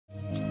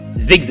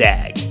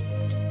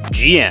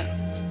ZZGM.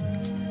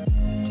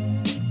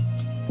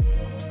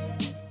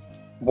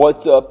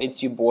 What's up?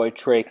 It's your boy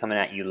Trey coming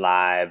at you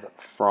live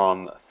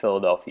from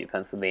Philadelphia,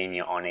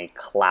 Pennsylvania on a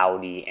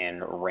cloudy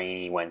and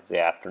rainy Wednesday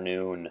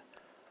afternoon.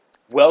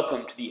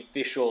 Welcome to the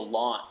official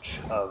launch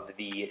of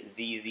the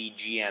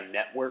ZZGM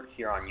network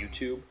here on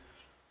YouTube.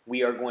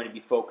 We are going to be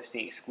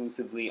focusing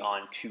exclusively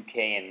on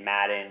 2K and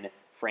Madden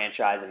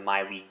franchise and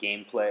My League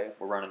gameplay.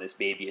 We're running this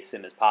baby as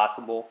sim as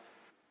possible.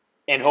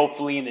 And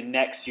hopefully in the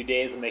next few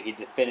days we'll make a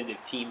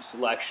definitive team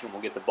selection and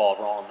we'll get the ball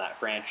rolling in that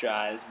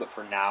franchise. But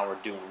for now we're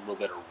doing a little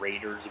bit of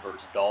Raiders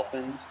versus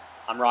Dolphins.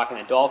 I'm rocking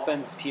the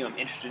Dolphins, a team I'm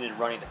interested in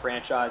running the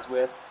franchise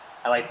with.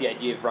 I like the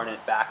idea of running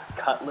it back with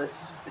Cutler,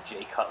 the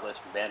Jay Cutler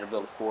from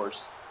Vanderbilt, of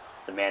course.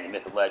 The man, the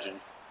myth, the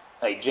legend.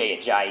 I like Jay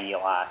Ajayi a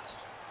lot.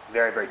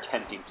 Very, very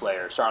tempting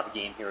player. Starting off the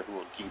game here with a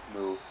little juke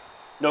move.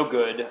 No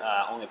good,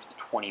 only up to the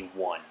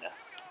 21.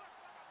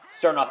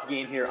 Starting off the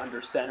game here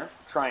under center,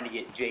 trying to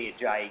get Jay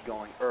Ajayi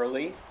going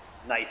early.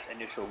 Nice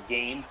initial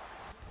gain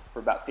for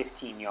about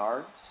 15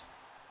 yards.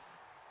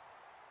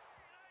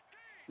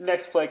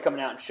 Next play coming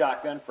out in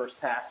shotgun.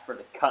 First pass for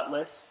the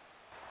Cutlass.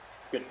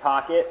 Good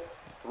pocket.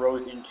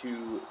 Throws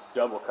into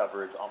double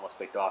coverage. Almost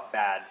picked off.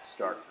 Bad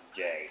start from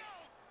Jay.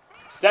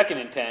 Second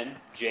and 10.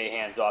 Jay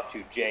hands off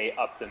to Jay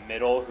up the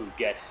middle, who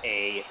gets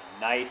a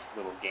nice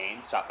little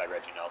gain. Stopped by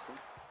Reggie Nelson.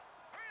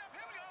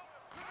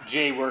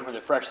 Jay working with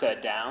a fresh set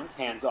of downs.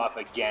 Hands off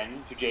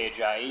again to Jay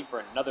Ajayi for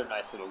another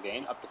nice little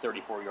gain. Up to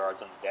 34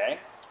 yards on the day.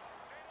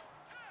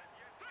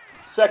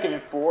 Second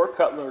and 4.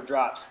 Cutler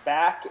drops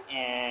back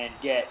and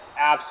gets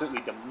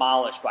absolutely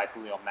demolished by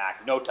Khalil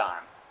Mack. No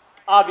time.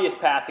 Obvious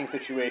passing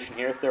situation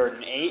here. 3rd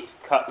and 8.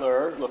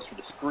 Cutler looks for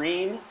the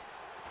screen.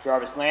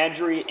 Jarvis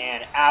Landry,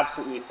 and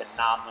absolutely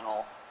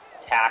phenomenal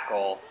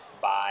tackle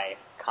by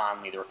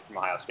Conley, the rookie from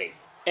Ohio State.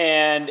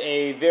 And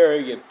a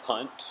very good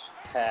punt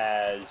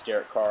has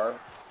Derek Carr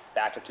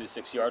back up to the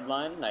 6-yard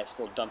line. Nice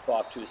little dump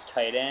off to his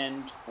tight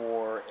end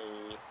for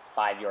a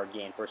 5-yard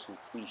gain. First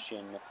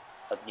completion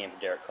of the game for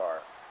Derek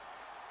Carr.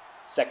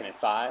 2nd and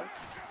 5.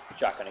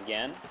 Shotgun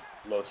again.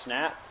 Low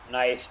snap.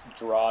 Nice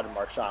draw to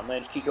Marshawn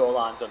Lynch. Kiko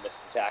Alonso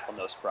missed the tackle.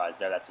 No surprise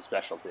there. That's a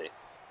specialty.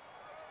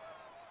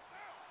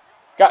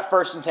 Got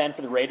 1st and 10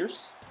 for the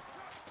Raiders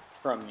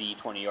from the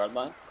 20-yard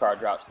line. Carr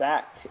drops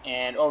back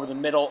and over the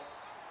middle,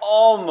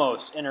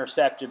 almost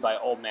intercepted by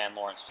old man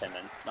Lawrence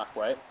Timmons. Not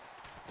quite.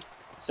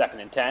 2nd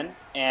and 10,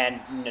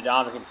 and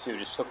Ndamukong Suh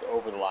just took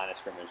over the line of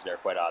scrimmage there,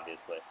 quite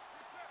obviously.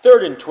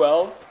 3rd and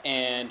 12,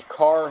 and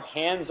Carr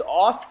hands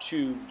off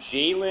to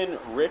Jalen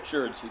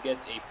Richards, who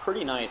gets a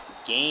pretty nice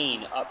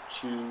gain up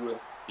to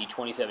the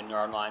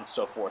 27-yard line,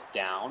 still 4th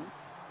down.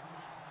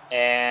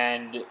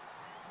 And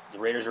the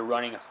Raiders are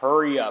running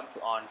hurry up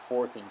on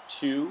 4th and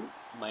 2.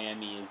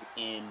 Miami is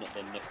in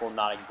the nickel.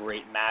 Not a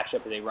great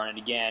matchup, but they run it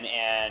again.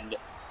 And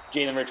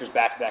Jalen Richards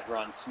back-to-back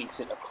run sneaks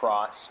it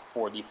across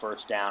for the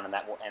 1st down, and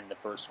that will end the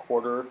first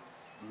quarter.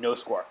 No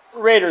score.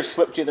 Raiders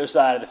flip to their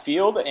side of the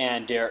field,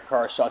 and Derek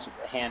Carr starts with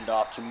the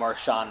handoff to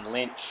Marshawn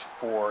Lynch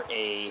for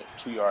a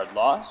 2-yard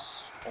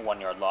loss. A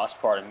 1-yard loss,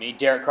 pardon me.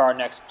 Derek Carr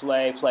next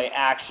play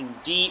action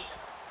deep,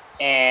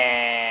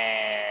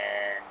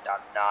 and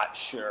I'm not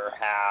sure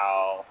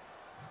how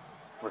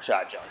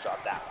Rashad Jones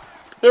dropped that one.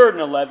 3rd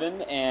and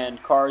 11,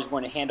 and Carr is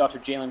going to hand off to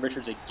Jalen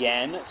Richards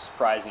again.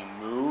 Surprising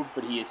move,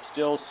 but he is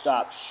still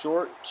stopped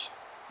short.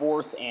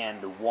 4th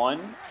and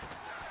 1.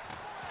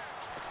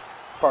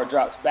 Carr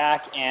drops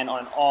back, and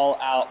on an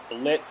all-out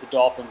blitz, the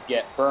Dolphins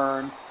get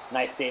burned.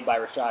 Nice save by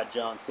Rashad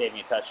Jones,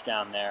 saving a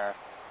touchdown there.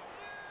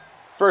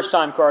 First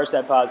time Carr's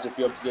had positive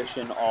field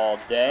position all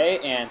day,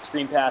 and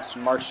screen pass to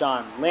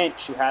Marshawn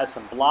Lynch, who has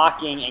some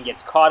blocking and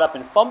gets caught up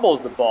and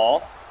fumbles the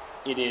ball.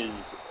 It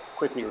is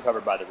quickly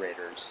recovered by the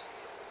Raiders.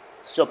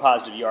 Still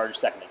positive yardage,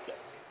 2nd and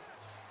 6.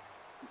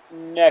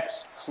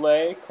 Next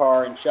play,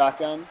 Carr in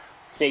shotgun.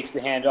 Fakes the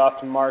handoff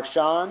to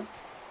Marshawn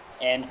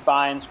and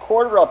finds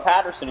Cordarrelle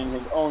Patterson in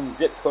his own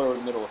zip code over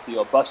the middle of the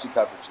field. Busted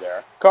coverage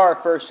there. Carr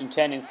 1st and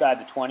 10 inside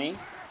the 20.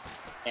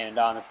 And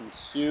Ndamukong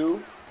Suh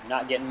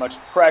not getting much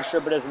pressure,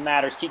 but doesn't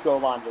matter as Kiko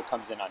Alonso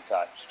comes in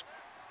untouched.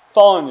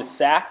 Following the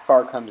sack,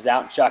 Carr comes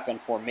out in shotgun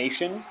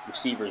formation.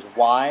 Receivers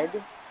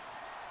wide.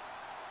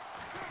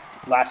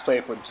 Last play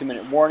for the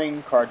 2-minute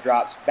warning. Carr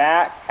drops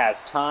back,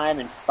 has time,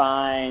 and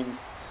finds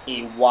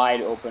a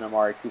wide open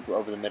Amari Cooper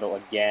over the middle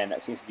again.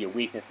 That seems to be a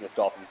weakness in this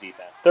Dolphins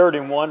defense.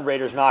 3rd and 1,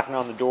 Raiders knocking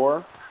on the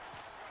door.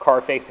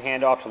 Carr fakes the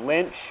handoff to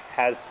Lynch,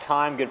 has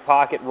time, good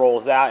pocket,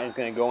 rolls out, and is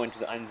going to go into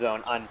the end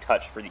zone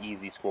untouched for the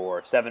easy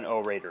score.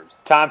 7-0 Raiders.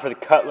 Time for the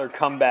Cutler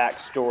comeback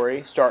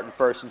story. Starting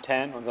 1st and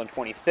 10, runs on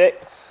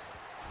 26.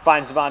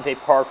 Finds Devontae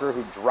Parker,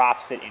 who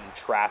drops it in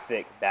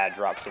traffic. Bad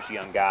drop, such a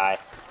young guy.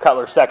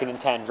 Cutler 2nd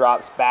and 10,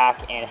 drops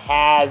back and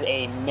has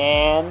a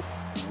man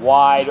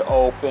wide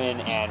open,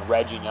 and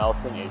Reggie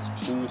Nelson is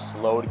too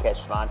slow to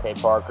catch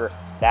Devontae Parker.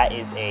 That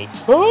is a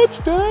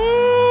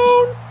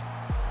touchdown!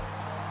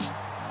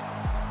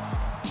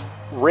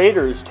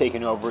 Raiders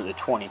taking over the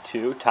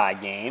 22, tie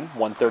game.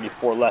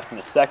 1:34 left in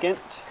the second.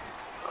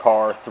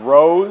 Carr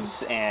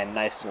throws, and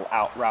nice little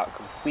out route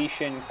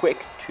completion,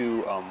 quick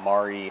to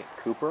Amari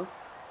Cooper.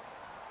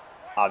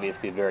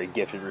 Obviously a very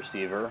gifted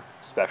receiver,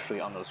 especially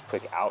on those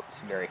quick outs,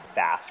 very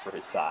fast for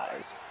his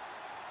size.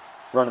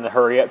 Running the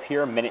hurry up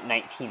here, minute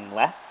 19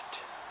 left.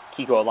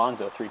 Kiko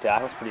Alonso, 3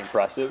 tackles, pretty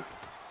impressive.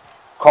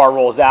 Carr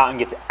rolls out and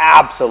gets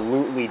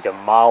absolutely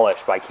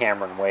demolished by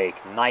Cameron Wake.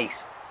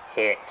 Nice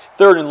hit.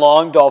 3rd and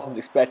long, Dolphins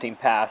expecting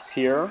pass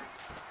here.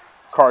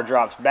 Carr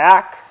drops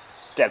back,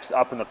 steps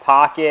up in the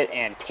pocket,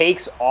 and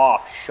takes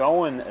off,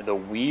 showing the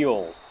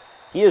wheels.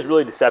 He is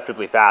really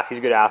deceptively fast. He's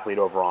a good athlete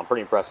overall. I'm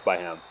pretty impressed by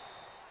him.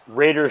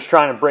 Raiders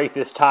trying to break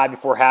this tie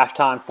before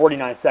halftime.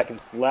 49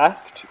 seconds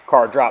left.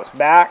 Carr drops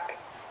back,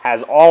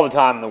 has all the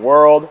time in the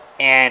world,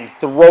 and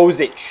throws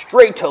it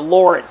straight to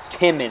Lawrence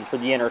Timmons for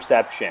the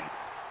interception.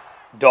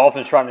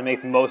 Dolphins trying to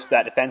make the most of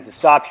that defensive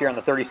stop here on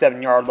the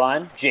 37-yard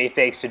line. Jay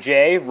fakes to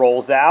Jay,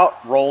 rolls out,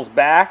 rolls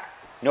back.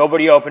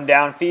 Nobody open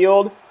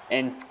downfield,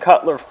 and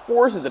Cutler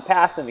forces a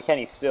pass into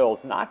Kenny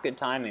Stills. Not good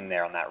timing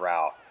there on that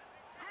route.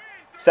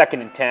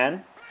 2nd and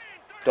 10.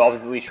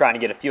 Dolphins at least trying to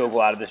get a field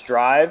goal out of this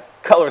drive.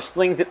 Cutler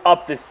slings it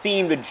up the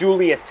seam to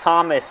Julius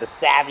Thomas, the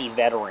savvy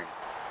veteran.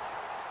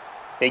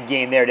 Big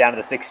gain there down to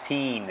the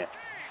 16.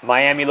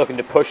 Miami looking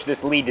to push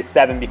this lead to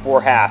 7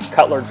 before half.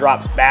 Cutler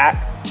drops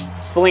back,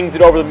 slings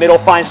it over the middle,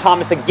 finds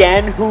Thomas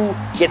again, who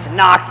gets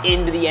knocked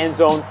into the end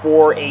zone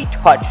for a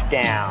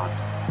touchdown.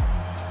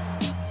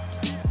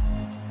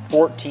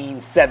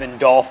 14-7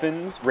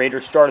 Dolphins.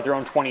 Raiders start at their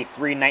own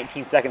 23,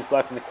 19 seconds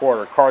left in the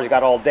quarter. Carr's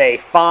got all day,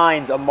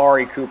 finds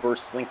Amari Cooper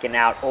slinking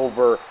out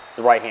over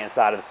the right-hand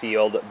side of the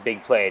field.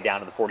 Big play down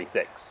to the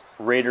 46.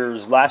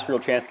 Raiders' last real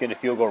chance to get into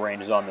field goal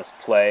range is on this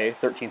play.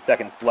 13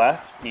 seconds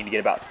left. Need to get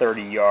about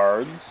 30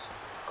 yards.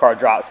 Carr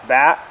drops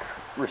back.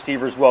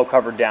 Receiver's well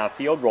covered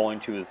downfield,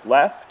 rolling to his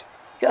left.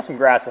 He's got some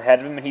grass ahead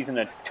of him, and he's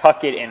going to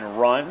tuck it and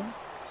run,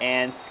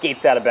 and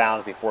skates out of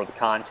bounds before the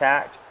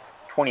contact.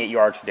 28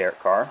 yards for Derek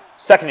Carr.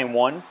 2nd and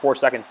 1, 4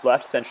 seconds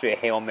left. Essentially a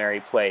Hail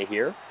Mary play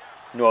here.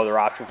 No other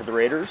option for the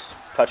Raiders.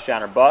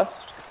 Touchdown or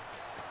bust.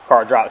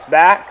 Carr drops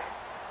back,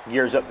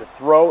 gears up the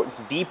throw. It's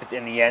deep, it's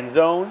in the end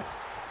zone,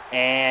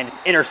 and it's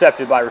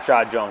intercepted by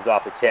Rashad Jones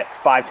off the tip.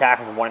 5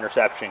 tackles and 1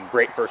 interception.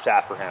 Great first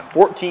half for him.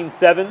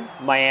 14-7,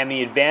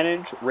 Miami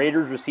advantage.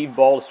 Raiders receive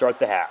ball to start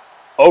the half.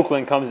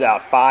 Oakland comes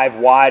out 5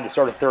 wide to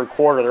start the 3rd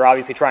quarter. They're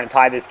obviously trying to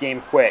tie this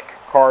game quick.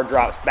 Carr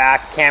drops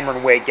back.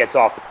 Cameron Wake gets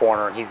off the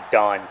corner, and he's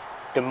done.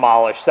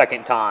 Demolished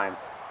 2nd time.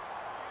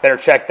 Better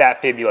check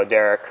that fibula,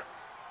 Derek.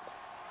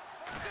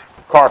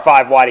 Carr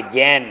 5 wide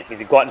again. He's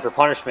a glutton for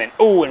punishment.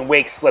 Ooh, and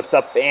Wake slips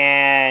up,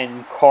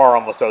 and Carr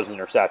almost throws an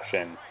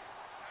interception.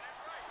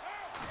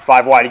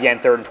 5 wide again,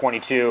 3rd and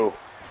 22.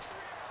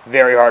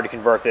 Very hard to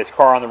convert this.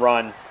 Carr on the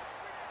run.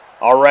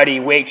 Already,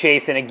 Wake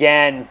chasing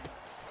again.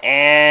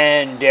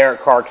 And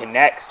Derek Carr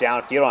connects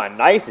downfield on a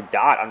nice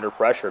dot under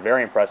pressure.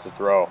 Very impressive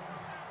throw.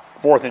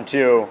 4th and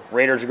 2.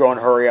 Raiders are going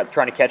hurry up,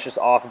 trying to catch us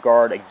off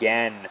guard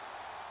again.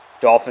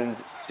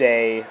 Dolphins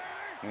stay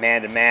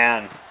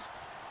man-to-man.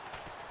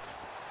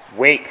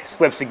 Wake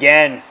slips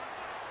again.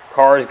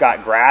 Carr's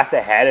got grass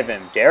ahead of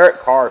him. Derek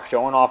Carr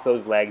showing off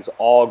those legs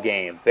all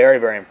game. Very,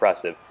 very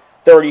impressive.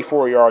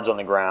 34 yards on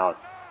the ground.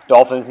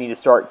 Dolphins need to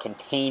start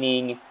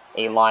containing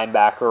a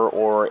linebacker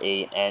or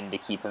an end to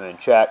keep him in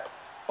check.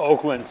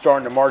 Oakland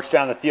starting to march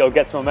down the field,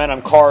 gets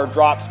momentum. Carr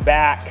drops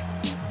back.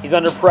 He's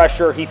under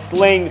pressure. He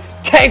slings.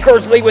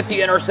 Tankersley with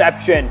the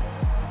interception.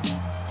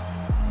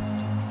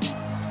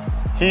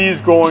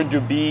 He's going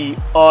to be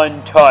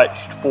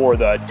untouched for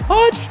the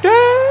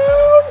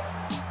touchdown.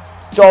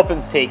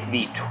 Dolphins take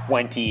the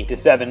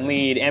 20-7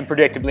 lead, and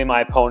predictably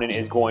my opponent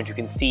is going to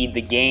concede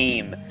the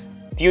game.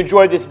 If you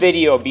enjoyed this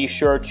video, be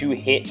sure to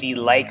hit the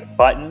like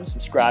button,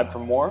 subscribe for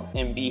more,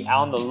 and be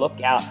on the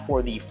lookout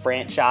for the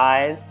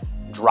franchise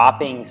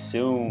dropping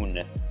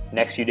soon.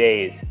 Next few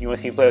days. If you want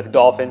to see me play with the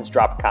Dolphins,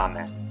 drop a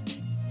comment.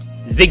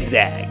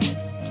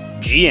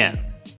 ZZGM.